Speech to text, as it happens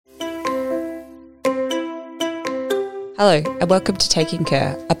Hello and welcome to Taking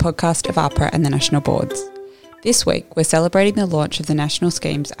Care, a podcast of AHPRA and the National Boards. This week we're celebrating the launch of the National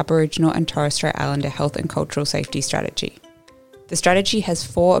Scheme's Aboriginal and Torres Strait Islander Health and Cultural Safety Strategy. The strategy has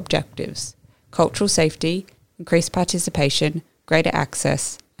 4 objectives: cultural safety, increased participation, greater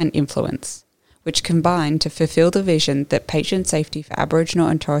access and influence, which combine to fulfil the vision that patient safety for Aboriginal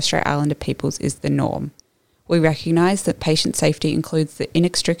and Torres Strait Islander peoples is the norm. We recognise that patient safety includes the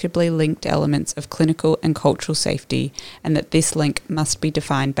inextricably linked elements of clinical and cultural safety, and that this link must be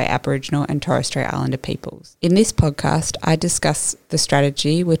defined by Aboriginal and Torres Strait Islander peoples. In this podcast, I discuss the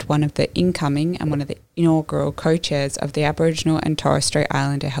strategy with one of the incoming and one of the inaugural co-chairs of the Aboriginal and Torres Strait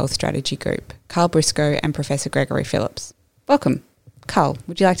Islander Health Strategy Group, Carl Briscoe and Professor Gregory Phillips. Welcome. Carl,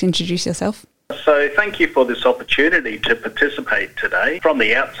 would you like to introduce yourself? So thank you for this opportunity to participate today. From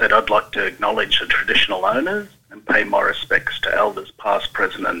the outset, I'd like to acknowledge the traditional owners and pay my respects to elders past,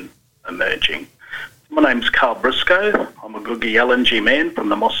 present and emerging. My name's Carl Briscoe. I'm a Guugi Yalnji man from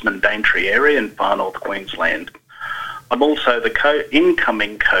the Mosman Daintree area in far north Queensland. I'm also the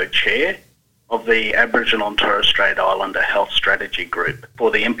incoming co-chair of the Aboriginal and Torres Strait Islander Health Strategy Group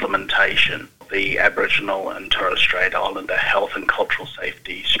for the implementation the Aboriginal and Torres Strait Islander Health and Cultural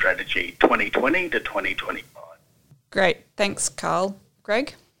Safety Strategy 2020 to 2025. Great. Thanks, Carl.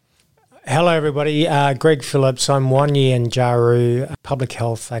 Greg? Hello, everybody. Greg Phillips. I'm Wanyi and Jaru, public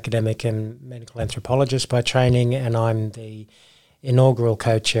health academic and medical anthropologist by training, and I'm the inaugural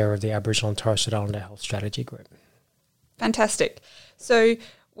co-chair of the Aboriginal and Torres Strait Islander Health Strategy Group. Fantastic. So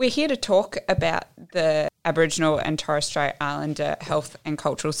we're here to talk about the Aboriginal and Torres Strait Islander Health and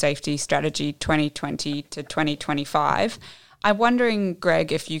Cultural Safety Strategy 2020 to 2025. I'm wondering,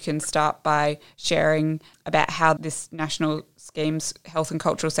 Greg, if you can start by sharing about how this National Scheme's Health and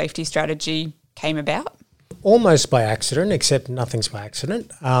Cultural Safety Strategy came about. Almost by accident, except nothing's by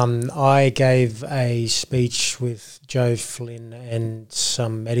accident. I gave a speech with Joe Flynn and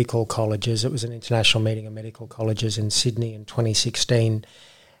some medical colleges. It was an international meeting of medical colleges in Sydney in 2016.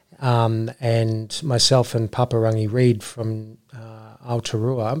 And myself and Paparangi Reid from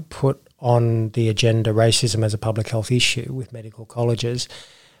Aotearoa put on the agenda racism as a public health issue with medical colleges.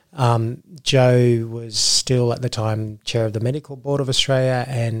 Joe was still at the time chair of the Medical Board of Australia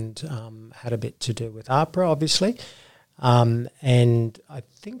and had a bit to do with AHPRA, obviously. And I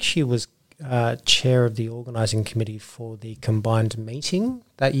think she was chair of the organising committee for the combined meeting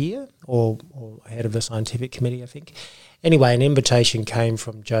that year, or head of the scientific committee, I think. Anyway, an invitation came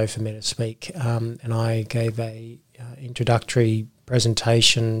from Joe for me to speak, and I gave a introductory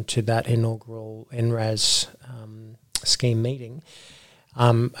presentation to that inaugural NRAS scheme meeting.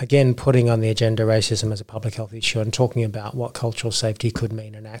 Again, putting on the agenda racism as a public health issue and talking about what cultural safety could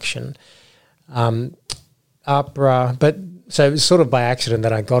mean in action. AHPRA, so it was sort of by accident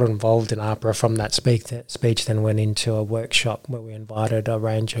that I got involved in AHPRA. From that speech then went into a workshop where we invited a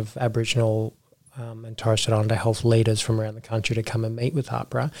range of Aboriginal and Torres Strait Islander health leaders from around the country to come and meet with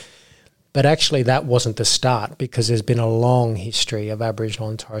AHPRA. But actually that wasn't the start, because there's been a long history of Aboriginal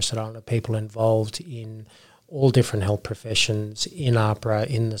and Torres Strait Islander people involved in all different health professions in AHPRA,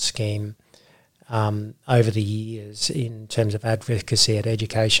 in the scheme, over the years in terms of advocacy at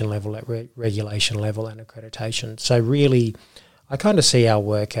education level, at regulation level and accreditation. So really, I kind of see our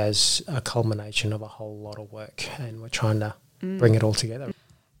work as a culmination of a whole lot of work, and we're trying to bring it all together.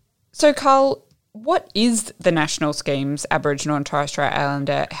 So, Carl, what is the National Scheme's Aboriginal and Torres Strait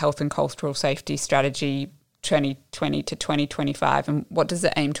Islander Health and Cultural Safety Strategy 2020 to 2025, and what does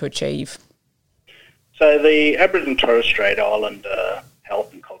it aim to achieve? So the Aboriginal and Torres Strait Islander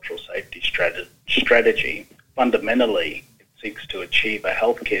Health and Cultural Safety Strategy, fundamentally, it seeks to achieve a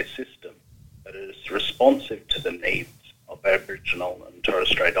healthcare system that is responsive to the needs of Aboriginal and Torres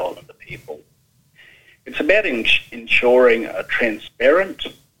Strait Islander people. It's about ensuring a transparent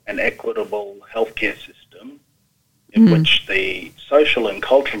and equitable healthcare system in which the social and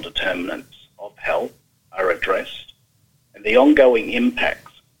cultural determinants of health are addressed, and the ongoing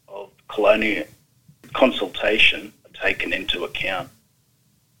impacts of colonial consultation are taken into account.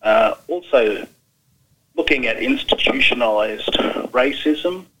 Also, looking at institutionalised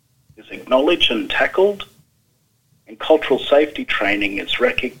racism is acknowledged and tackled, and cultural safety training is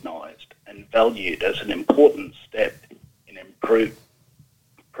recognised and valued as an important step in improving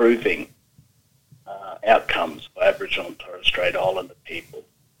outcomes for Aboriginal and Torres Strait Islander people.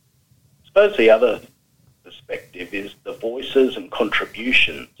 I suppose the other perspective is the voices and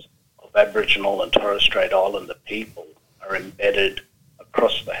contributions of Aboriginal and Torres Strait Islander people are embedded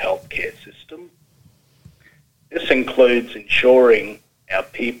across the healthcare system. This includes ensuring our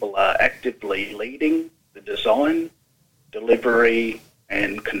people are actively leading the design, delivery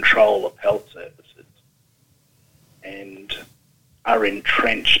and control of health services. and are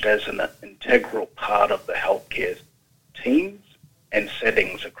entrenched as an integral part of the healthcare teams and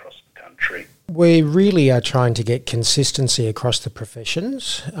settings across the country. We really are trying to get consistency across the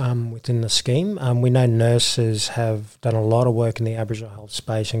professions within the scheme. We know nurses have done a lot of work in the Aboriginal health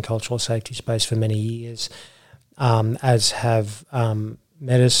space and cultural safety space for many years, as have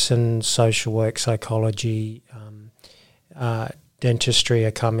medicine, social work, psychology, dentistry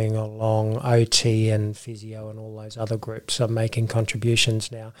are coming along, OT and physio and all those other groups are making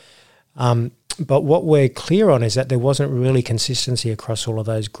contributions now. But what we're clear on is that there wasn't really consistency across all of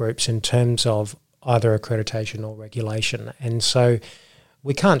those groups in terms of either accreditation or regulation. And so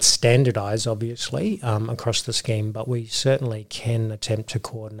we can't standardise, obviously, across the scheme, but we certainly can attempt to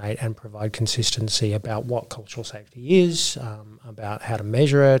coordinate and provide consistency about what cultural safety is, about how to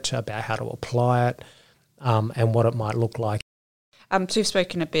measure it, about how to apply it, and what it might look like. So you've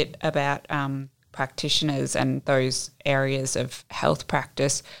spoken a bit about practitioners and those areas of health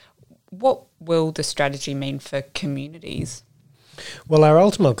practice. What will the strategy mean for communities? Well, our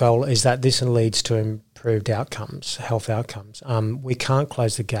ultimate goal is that this leads to improved outcomes, health outcomes. We can't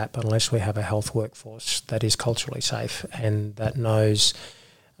close the gap unless we have a health workforce that is culturally safe and that knows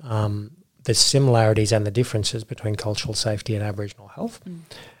the similarities and the differences between cultural safety and Aboriginal health.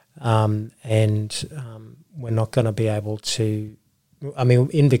 We're not going to be able to... I mean,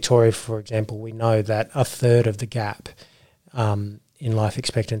 in Victoria, for example, we know that a third of the gap in life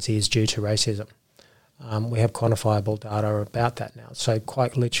expectancy is due to racism. We have quantifiable data about that now. So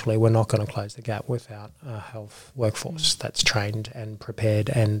quite literally, we're not going to close the gap without a health workforce that's trained and prepared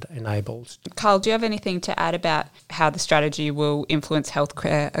and enabled. Carl, do you have anything to add about how the strategy will influence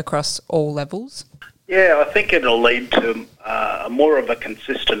healthcare across all levels? Yeah, I think it'll lead to more of a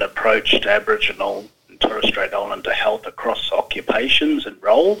consistent approach to Aboriginal and Torres Strait Islander health across occupations and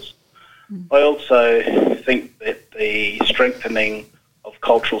roles. I also think that the strengthening of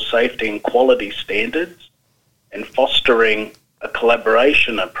cultural safety and quality standards and fostering a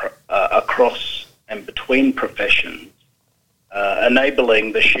collaboration across and between professions,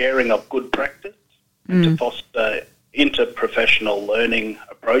 enabling the sharing of good practice and to foster interprofessional learning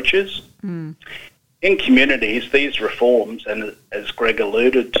approaches. In communities, these reforms, and as Greg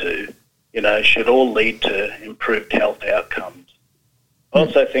alluded to, should all lead to improved health outcomes. I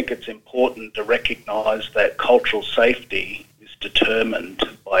also think it's important to recognise that cultural safety is determined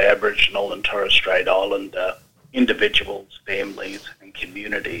by Aboriginal and Torres Strait Islander individuals, families and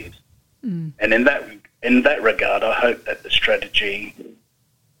communities. And in that regard, I hope that the strategy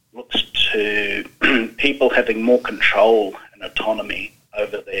looks to people having more control and autonomy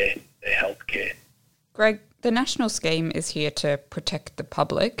over their healthcare. Greg, the national scheme is here to protect the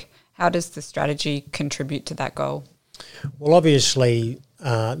public. How does the strategy contribute to that goal? Well, obviously,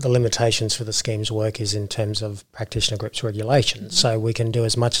 the limitations for the scheme's work is in terms of practitioner groups regulation. So we can do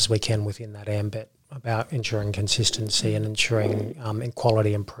as much as we can within that ambit about ensuring consistency and ensuring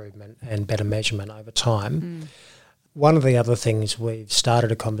quality improvement and better measurement over time. One of the other things we've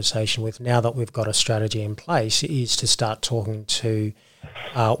started a conversation with now that we've got a strategy in place is to start talking to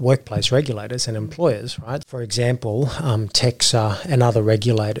workplace regulators and employers, right? For example, TEXA and other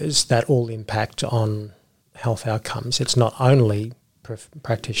regulators that all impact on health outcomes. It's not only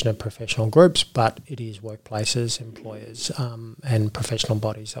practitioner professional groups, but it is workplaces, employers and professional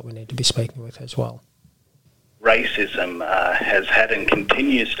bodies that we need to be speaking with as well. Racism has had and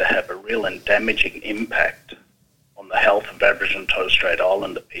continues to have a real and damaging impact on the health of Aboriginal and Torres Strait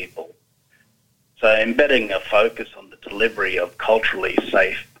Islander people. So embedding a focus on the delivery of culturally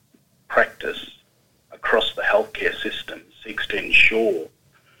safe practice across the healthcare system seeks to ensure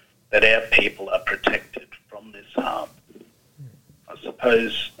that our people are protected from this harm. I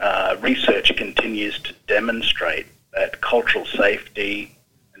suppose research continues to demonstrate that cultural safety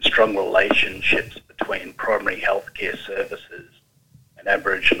and strong relationships between primary healthcare services and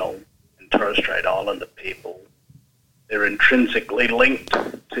Aboriginal and Torres Strait Islander people, they're intrinsically linked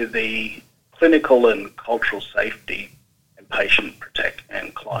to the clinical and cultural safety and patient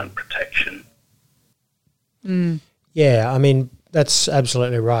and client protection. Yeah, I mean, that's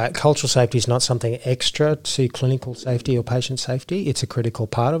absolutely right. Cultural safety is not something extra to clinical safety or patient safety. It's a critical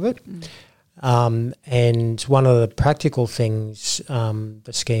part of it. And one of the practical things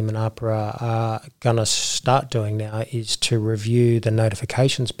the scheme and AHPRA are going to start doing now is to review the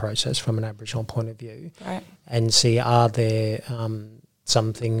notifications process from an Aboriginal point of view, right, and see are there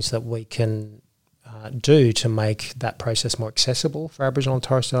some things that we can do to make that process more accessible for Aboriginal and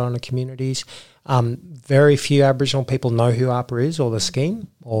Torres Strait Islander communities. Very few Aboriginal people know who AHPRA is or the scheme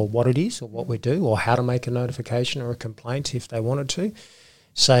or what it is or what we do or how to make a notification or a complaint if they wanted to.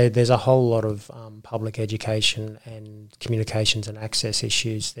 So there's a whole lot of public education and communications and access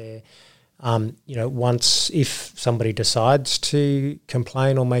issues there. If somebody decides to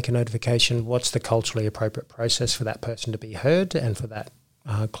complain or make a notification, what's the culturally appropriate process for that person to be heard and for that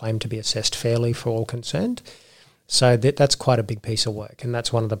claim to be assessed fairly for all concerned? So that's quite a big piece of work, and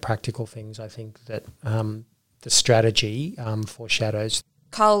that's one of the practical things I think that the strategy foreshadows.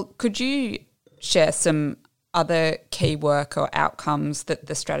 Carl, could you share some other key work or outcomes that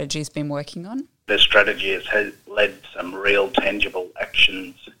the strategy's been working on? The strategy has led some real tangible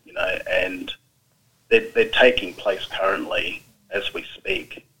actions, and they're taking place currently as we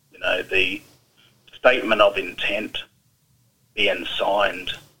speak. The statement of intent being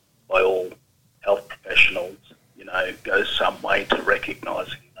signed by all health professionals, goes some way to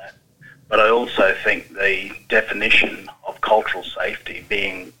recognising that. But I also think the definition of cultural safety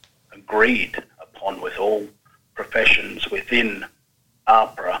being agreed upon with all professions within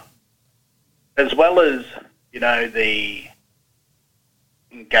AHPRA, as well as, the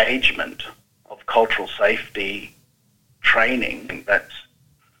engagement of cultural safety training, that's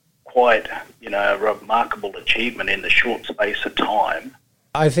quite, a remarkable achievement in the short space of time.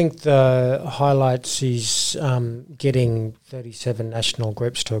 I think the highlights is getting 37 national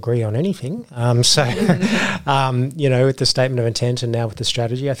groups to agree on anything. With the statement of intent and now with the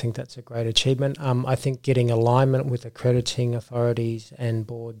strategy, I think that's a great achievement. I think getting alignment with accrediting authorities and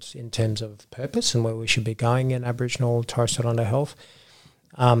boards in terms of purpose and where we should be going in Aboriginal and Torres Strait Islander health.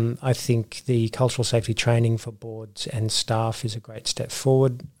 I think the cultural safety training for boards and staff is a great step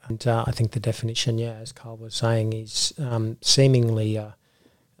forward. And I think the definition, as Carl was saying, is seemingly a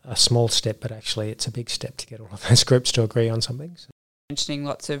small step, but actually it's a big step to get all of those groups to agree on something. So. Mentioning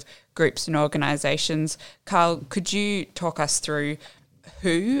lots of groups and organisations, Carl, could you talk us through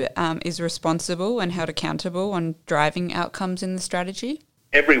who is responsible and held accountable on driving outcomes in the strategy?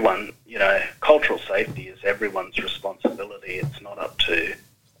 Everyone, cultural safety is everyone's responsibility. It's not up to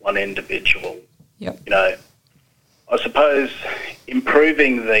one individual. Yep. I suppose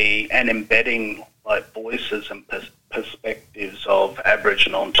improving and embedding voices and perspectives of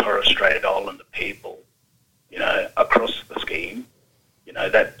Aboriginal and Torres Strait Islander people, across the scheme,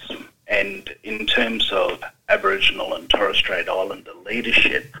 and in terms of Aboriginal and Torres Strait Islander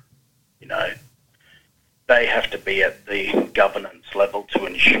leadership, they have to be at the governance level to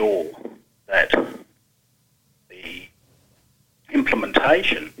ensure that the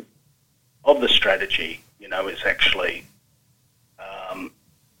implementation of the strategy, is actually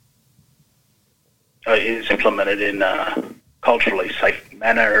is implemented in a culturally safe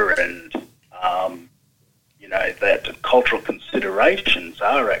manner, and that cultural considerations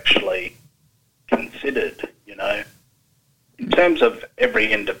are actually considered. In terms of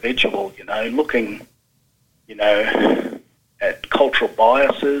every individual, looking, at cultural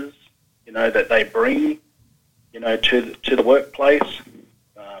biases, that they bring, to the workplace,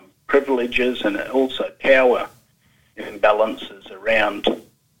 privileges and also power imbalances around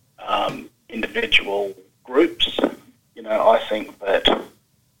individual groups. I think that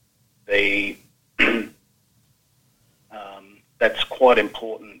that's quite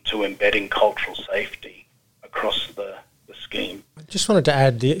important to embedding cultural safety across the scheme. I just wanted to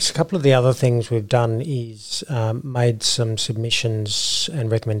add a couple of the other things we've done is made some submissions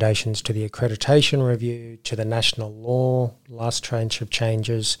and recommendations to the accreditation review, to the national law, last tranche of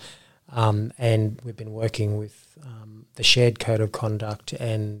changes, and we've been working with the shared code of conduct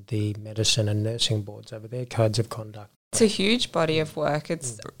and the medicine and nursing boards over their codes of conduct. It's a huge body of work.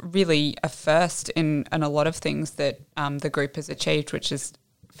 It's really a first in a lot of things that the group has achieved, which is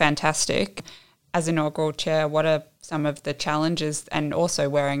fantastic. As inaugural chair, what are some of the challenges, and also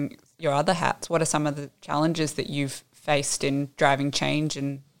wearing your other hats, what are some of the challenges that you've faced in driving change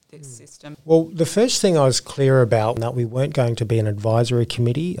in this system? Well, the first thing I was clear about, that we weren't going to be an advisory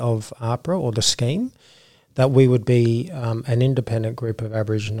committee of AHPRA or the scheme, that we would be an independent group of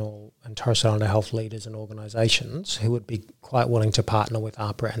Aboriginal and Torres Strait Islander health leaders and organisations who would be quite willing to partner with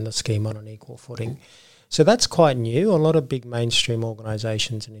AHPRA and the scheme on an equal footing. So that's quite new. A lot of big mainstream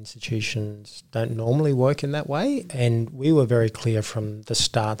organisations and institutions don't normally work in that way, and we were very clear from the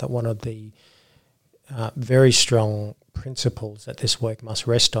start that one of the very strong principles that this work must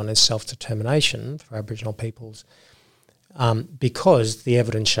rest on is self-determination for Aboriginal peoples, because the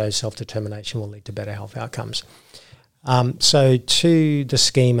evidence shows self-determination will lead to better health outcomes. So to the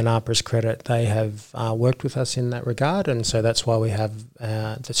scheme and AHPRA's credit, they have worked with us in that regard, and so that's why we have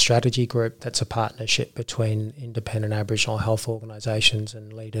the strategy group. That's a partnership between independent Aboriginal health organisations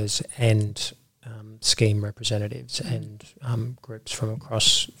and leaders and scheme representatives and groups from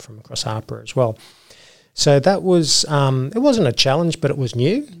across AHPRA as well. So that was, it wasn't a challenge, but it was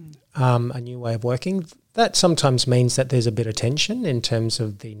new, a new way of working. That sometimes means that there's a bit of tension in terms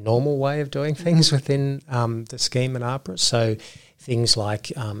of the normal way of doing things within the scheme at AHPRA. So things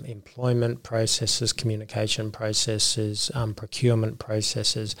like employment processes, communication processes, procurement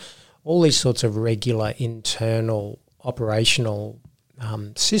processes, all these sorts of regular internal operational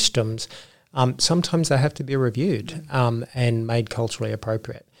systems, sometimes they have to be reviewed and made culturally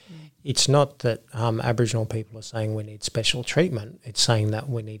appropriate. It's not that Aboriginal people are saying we need special treatment. It's saying that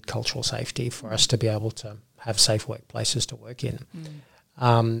we need cultural safety for us to be able to have safe workplaces to work in.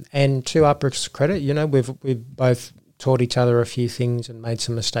 And to AHPRA's credit, we've both taught each other a few things and made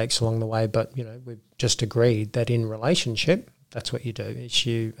some mistakes along the way, but, we've just agreed that in relationship, that's what you do, is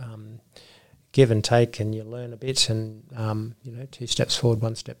you give and take and you learn a bit and, 2 steps forward,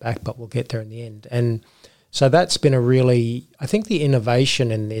 1 step back, but we'll get there in the end. And so that's been I think the innovation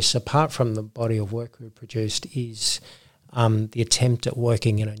in this, apart from the body of work we've produced, is the attempt at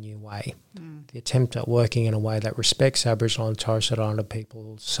working in a new way, the attempt at working in a way that respects Aboriginal and Torres Strait Islander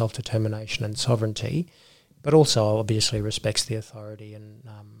people's self-determination and sovereignty, but also obviously respects the authority. And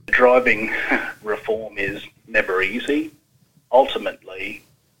driving reform is never easy. Ultimately,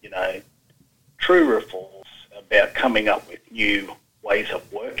 true reforms about coming up with new ways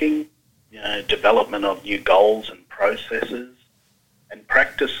of working, development of new goals and processes and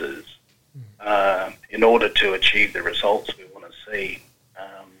practices in order to achieve the results we want to see.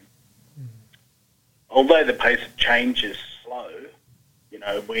 Although the pace of change is slow,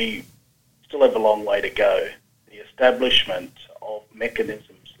 we still have a long way to go. The establishment of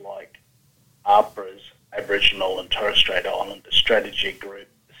mechanisms like AHPRA's Aboriginal and Torres Strait Islander Strategy Group,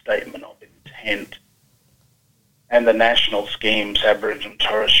 the Statement of Intent, and the National Schemes Aboriginal and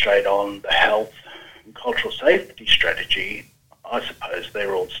Torres Strait Islander Health and Cultural Safety Strategy, I suppose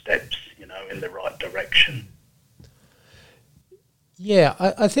they're all steps, in the right direction. Yeah,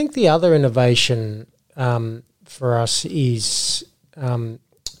 I think the other innovation for us is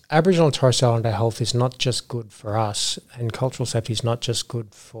Aboriginal and Torres Strait Islander health is not just good for us, and cultural safety is not just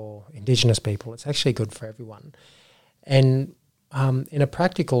good for Indigenous people, it's actually good for everyone. And in a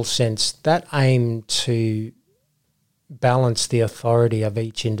practical sense, that aim to balance the authority of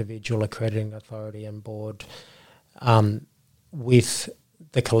each individual accrediting authority and board with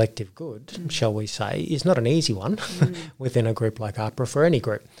the collective good, shall we say, is not an easy one within a group like AHPRA, for any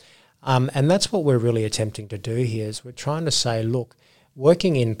group. And that's what we're really attempting to do here, is we're trying to say, look,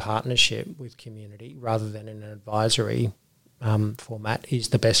 working in partnership with community rather than in an advisory format is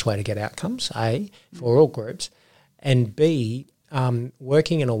the best way to get outcomes, A, for all groups, and B,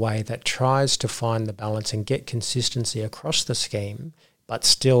 working in a way that tries to find the balance and get consistency across the scheme, but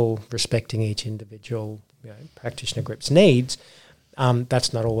still respecting each individual practitioner group's needs.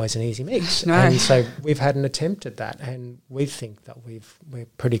 That's not always an easy mix. No. And so we've had an attempt at that, and we think that we're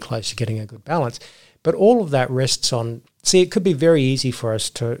pretty close to getting a good balance. But all of that rests on, it could be very easy for us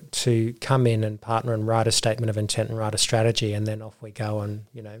to come in and partner and write a statement of intent and write a strategy, and then off we go and,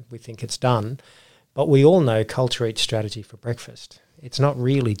 we think it's done. But we all know culture eats strategy for breakfast. It's not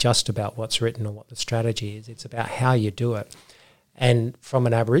really just about what's written or what the strategy is. It's about how you do it. And from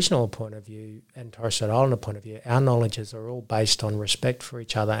an Aboriginal point of view and Torres Strait Islander point of view, our knowledges are all based on respect for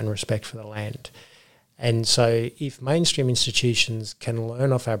each other and respect for the land. And so if mainstream institutions can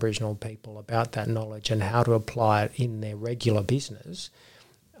learn off Aboriginal people about that knowledge and how to apply it in their regular business,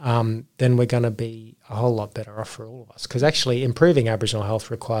 then we're going to be a whole lot better off for all of us. Because actually improving Aboriginal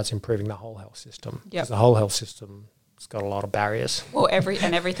health requires improving the whole health system. Yep. The whole health system has got a lot of barriers. Well,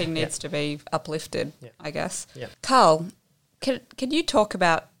 everything needs to be uplifted, I guess. Yeah. Carl, can you talk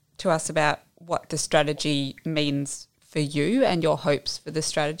to us about what the strategy means for you and your hopes for the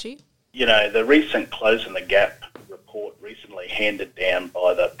strategy? The recent Closing the Gap report recently handed down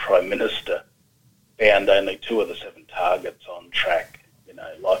by the Prime Minister found only 2 of the 7 targets on track.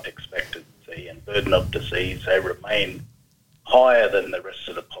 Life expectancy and burden of disease, they remain higher than the rest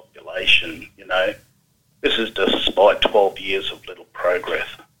of the population. This is despite 12 years of little progress.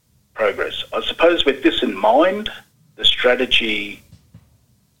 I suppose with this in mind, the strategy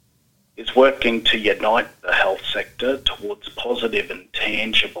is working to unite the health sector towards positive and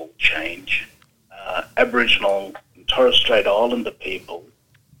tangible change. Aboriginal and Torres Strait Islander people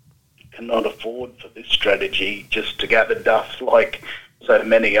cannot afford for this strategy just to gather dust like so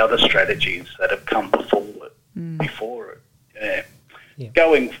many other strategies that have come before it. Yeah.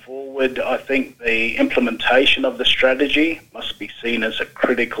 Going forward, I think the implementation of the strategy must be seen as a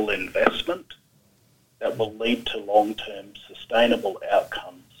critical investment that will lead to long-term sustainable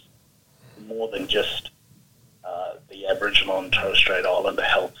outcomes more than just the Aboriginal and Torres Strait Islander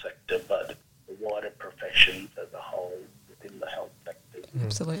health sector, but the wider professions as a whole within the health sector.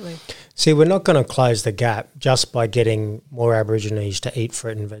 Absolutely. See, we're not going to close the gap just by getting more Aborigines to eat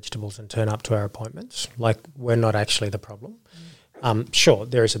fruit and vegetables and turn up to our appointments. Like, we're not actually the problem. Sure,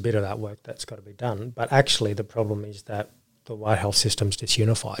 there is a bit of that work that's got to be done, but actually the problem is that the white health system's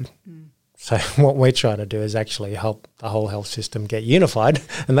disunified. So what we're trying to do is actually help the whole health system get unified,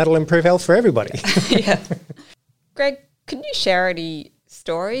 and that'll improve health for everybody. Yeah. Greg, can you share any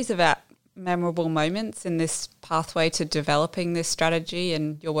stories about memorable moments in this pathway to developing this strategy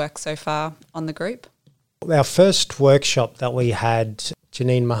and your work so far on the group? Our first workshop that we had,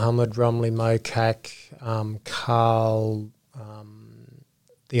 Janine Muhammad, Romley Mokak, Carl,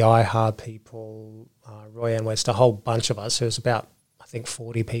 the IHA people, Roy Ann West, a whole bunch of us. There was about, I think,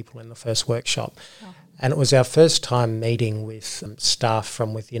 40 people in the first workshop. Oh. And it was our first time meeting with staff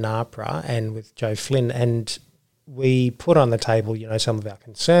from within AHPRA and with Joe Flynn, and we put on the table, some of our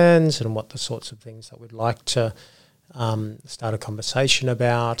concerns and what the sorts of things that we'd like to start a conversation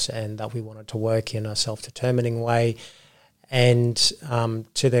about, and that we wanted to work in a self-determining way. And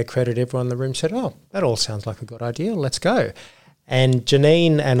to their credit, everyone in the room said, "Oh, that all sounds like a good idea. Let's go." And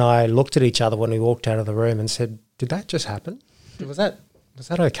Janine and I looked at each other when we walked out of the room and said, "Did that just happen? Was that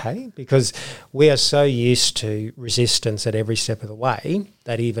okay?" Because we are so used to resistance at every step of the way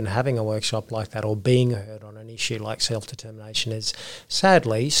that even having a workshop like that or being heard on an issue like self-determination is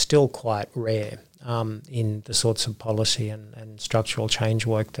sadly still quite rare in the sorts of policy and structural change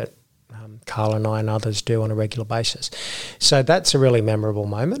work that Carl and I and others do on a regular basis. So that's a really memorable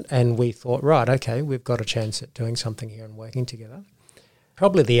moment, and we thought, right, okay, we've got a chance at doing something here and working together.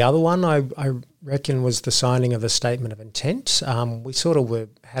 Probably the other one I reckon was the signing of a statement of intent. We sort of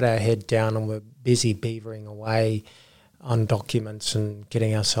had our head down and were busy beavering away on documents and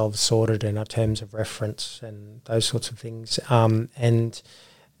getting ourselves sorted in our terms of reference and those sorts of things.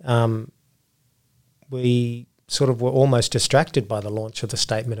 We sort of were almost distracted by the launch of the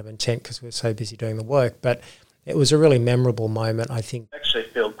statement of intent because we were so busy doing the work. But it was a really memorable moment, I think. I actually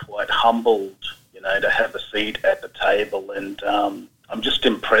feel quite humbled, to have a seat at the table, and I'm just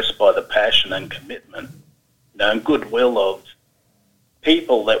impressed by the passion and commitment, and goodwill of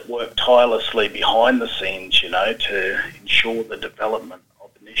people that work tirelessly behind the scenes, to ensure the development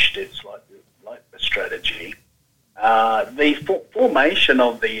of initiatives like the strategy. The formation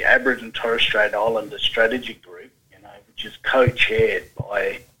of the Aboriginal and Torres Strait Islander Strategy Group, which is co-chaired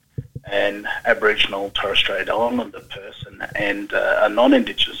by an Aboriginal Torres Strait Islander person and a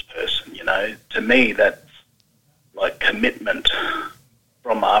non-Indigenous person, to me that's like commitment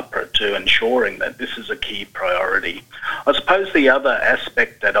from AHPRA to ensuring that this is a key priority. I suppose the other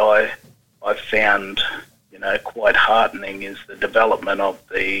aspect that I found, quite heartening is the development of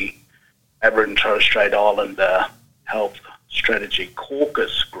the Aboriginal and Torres Strait Islander Health Strategy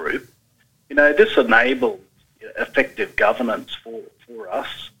Caucus Group. This enables effective governance for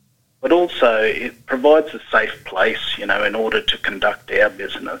us, but also it provides a safe place, in order to conduct our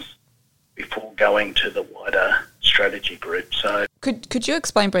business before going to the wider strategy group. So, could you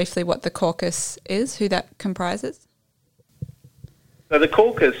explain briefly what the caucus is, who that comprises? So the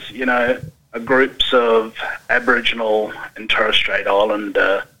caucus, are groups of Aboriginal and Torres Strait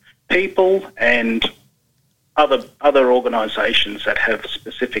Islander people and other organisations that have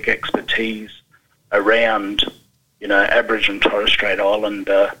specific expertise around, Aboriginal and Torres Strait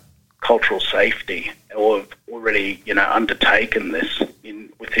Islander cultural safety, or have already, undertaken this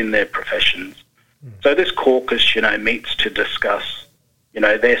within their professions. So this caucus, meets to discuss,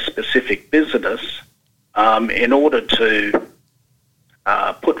 their specific business in order to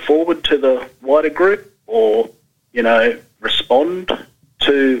put forward to the wider group or, respond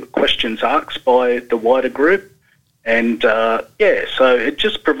to questions asked by the wider group. And, so it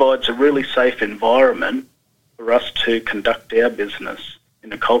just provides a really safe environment for us to conduct our business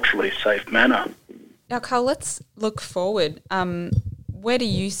in a culturally safe manner. Now, Carl, let's look forward. Where do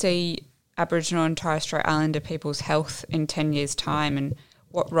you see Aboriginal and Torres Strait Islander people's health in 10 years' time, and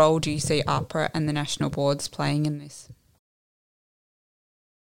what role do you see AHPRA and the national boards playing in this?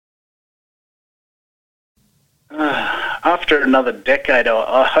 After another decade,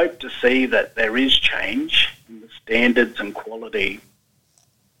 I hope to see that there is change in the standards and quality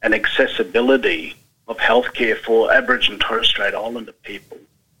and accessibility of healthcare for Aboriginal and Torres Strait Islander people.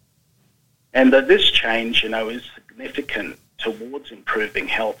 And that this change, is significant towards improving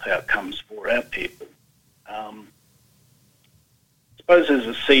health outcomes for our people. I suppose as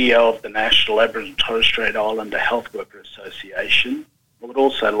the CEO of the National Aboriginal and Torres Strait Islander Health Worker Association, I would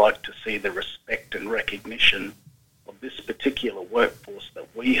also like to see the respect and recognition of this particular workforce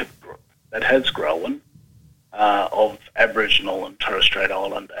that has grown of Aboriginal and Torres Strait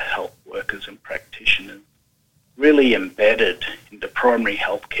Islander health workers and practitioners. practitioners really embedded into primary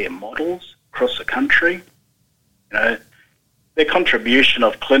healthcare models across the country. You know, their contribution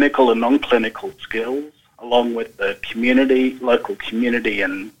of clinical and non-clinical skills, along with the local community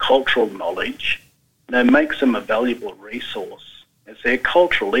and cultural knowledge, you know, makes them a valuable resource, as their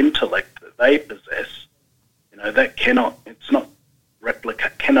cultural intellect that they possess, you know, that cannot be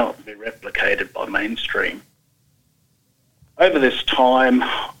replicated by mainstream. Over this time,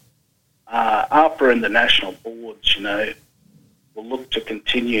 AHPRA and the national boards, you know, will look to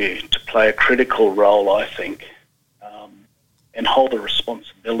continue to play a critical role, I think, and hold a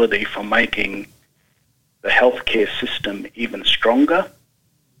responsibility for making the healthcare system even stronger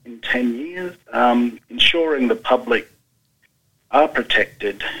in 10 years, ensuring the public are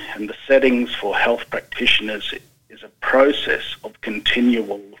protected and the settings for health practitioners is a process of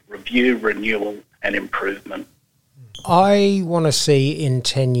continual review, renewal and improvement. I want to see in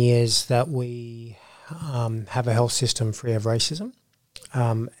 10 years that we have a health system free of racism.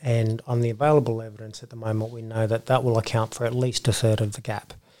 And on the available evidence at the moment, we know that that will account for at least a third of the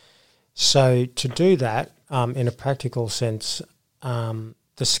gap. So to do that, in a practical sense,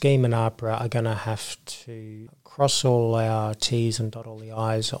 the scheme and AHPRA are going to have to cross all our T's and dot all the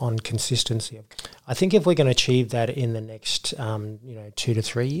I's on consistency. I think if we're going to achieve that in the next 2 to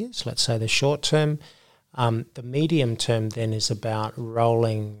 3 years, let's say the short term, the medium term then is about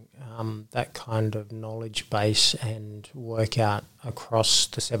rolling that kind of knowledge base and work out across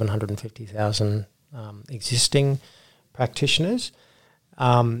the 750,000 existing practitioners.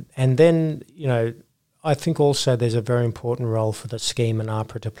 And then, you know, I think also there's a very important role for the scheme and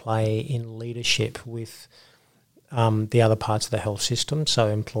AHPRA to play in leadership with the other parts of the health system, so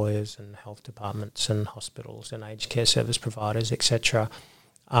employers and health departments and hospitals and aged care service providers, etc.,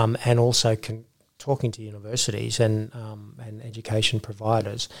 and also talking to universities and education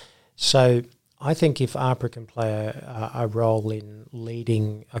providers. So I think if AHPRA can play a role in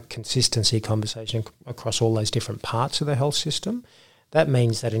leading a consistency conversation across all those different parts of the health system, that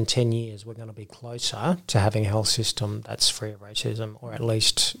means that in 10 years we're going to be closer to having a health system that's free of racism, or at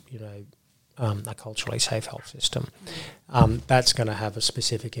least, you know, a culturally safe health system. That's going to have a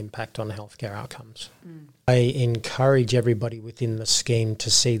specific impact on healthcare outcomes. I encourage everybody within the scheme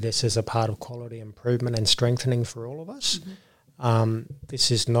to see this as a part of quality improvement and strengthening for all of us.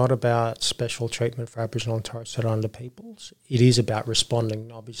 This is not about special treatment for Aboriginal and Torres Strait Islander peoples. It is about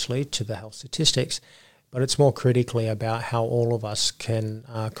responding, obviously, to the health statistics, but it's more critically about how all of us can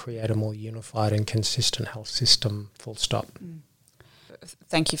create a more unified and consistent health system, full stop.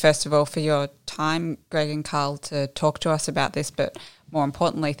 Thank you, first of all, for your time, Greg and Carl, to talk to us about this, but more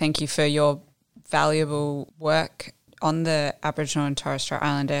importantly, thank you for your valuable work on the Aboriginal and Torres Strait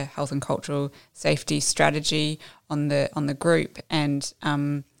Islander health and cultural safety strategy on the group, and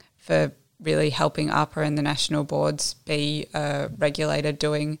for really helping AHPRA and the national boards be a regulator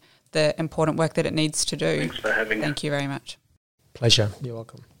doing the important work that it needs to do. Thanks for having us. Thank you very much. Pleasure. You're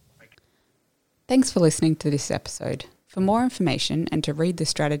welcome. Thanks for listening to this episode. For more information and to read the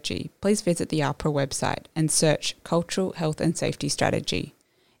strategy, please visit the AHPRA website and search Cultural Health and Safety Strategy.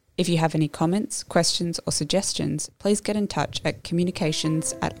 If you have any comments, questions or suggestions, please get in touch at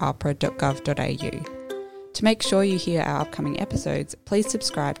communications@ahpra.gov.au. To make sure you hear our upcoming episodes, please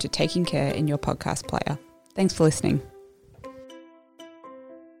subscribe to Taking Care in your podcast player. Thanks for listening.